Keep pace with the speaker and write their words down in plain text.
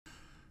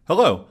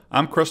Hello,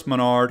 I'm Chris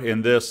Menard.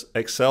 In this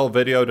Excel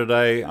video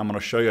today, I'm going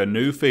to show you a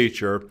new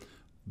feature.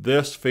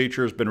 This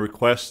feature has been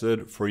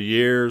requested for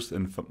years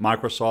and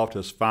Microsoft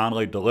has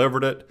finally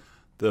delivered it.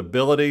 The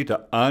ability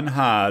to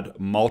unhide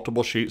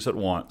multiple sheets at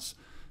once.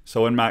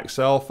 So in my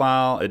Excel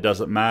file, it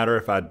doesn't matter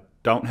if I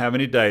don't have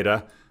any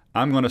data.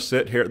 I'm going to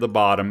sit here at the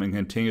bottom and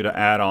continue to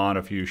add on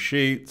a few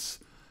sheets.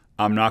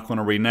 I'm not going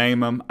to rename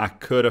them. I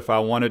could if I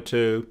wanted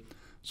to.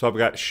 So I've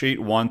got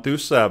sheet 1 through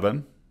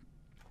 7.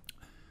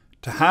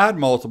 To hide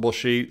multiple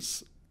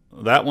sheets,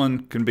 that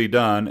one can be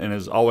done and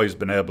has always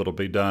been able to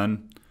be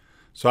done.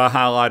 So I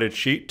highlighted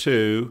sheet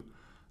 2.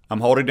 I'm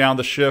holding down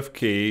the shift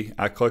key.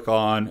 I click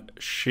on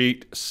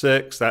sheet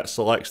 6. That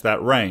selects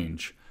that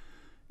range.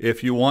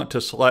 If you want to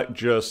select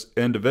just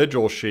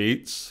individual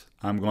sheets,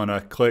 I'm going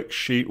to click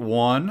sheet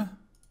 1.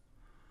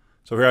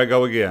 So here I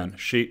go again,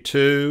 sheet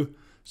 2.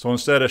 So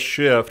instead of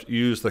shift,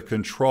 use the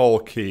control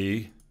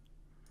key.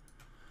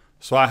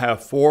 So I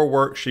have 4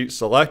 worksheets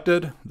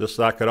selected. This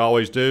I could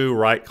always do,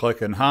 right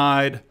click and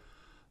hide.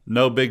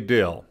 No big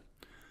deal.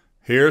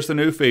 Here's the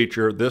new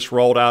feature. This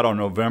rolled out on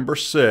November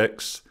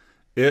 6th.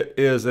 It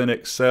is in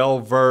Excel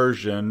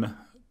version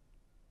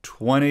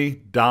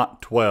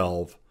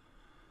 20.12.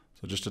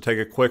 So just to take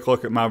a quick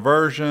look at my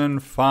version,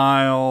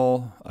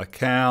 File,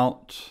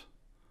 Account.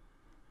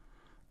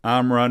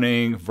 I'm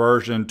running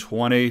version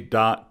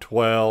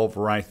 20.12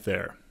 right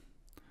there.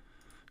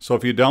 So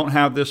if you don't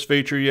have this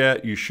feature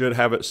yet, you should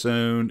have it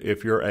soon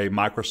if you're a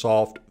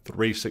Microsoft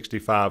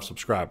 365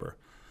 subscriber.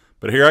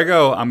 But here I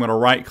go. I'm going to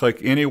right click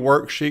any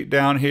worksheet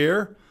down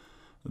here.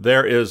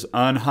 There is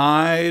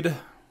Unhide.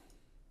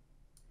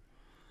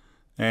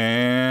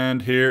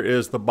 And here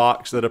is the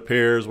box that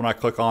appears when I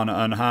click on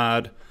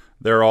Unhide.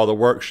 There are all the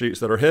worksheets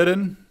that are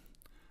hidden.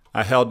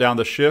 I held down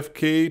the shift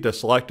key to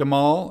select them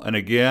all. And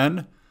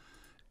again,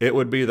 it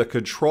would be the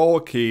control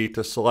key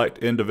to select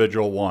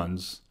individual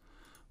ones.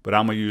 But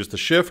I'm going to use the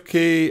shift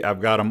key. I've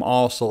got them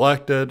all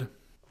selected.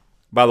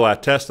 By the way, I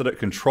tested it.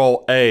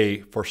 Control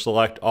A for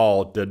select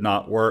all did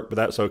not work, but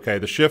that's okay.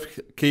 The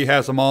shift key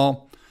has them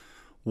all.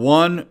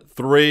 1,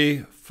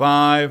 3,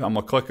 5. I'm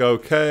going to click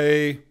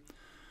OK.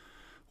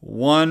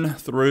 1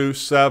 through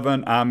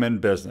 7, I'm in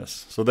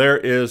business. So there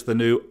is the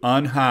new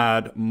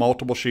Unhide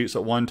multiple sheets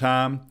at one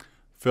time.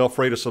 Feel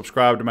free to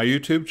subscribe to my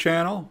YouTube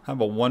channel. Have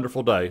a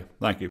wonderful day.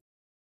 Thank you.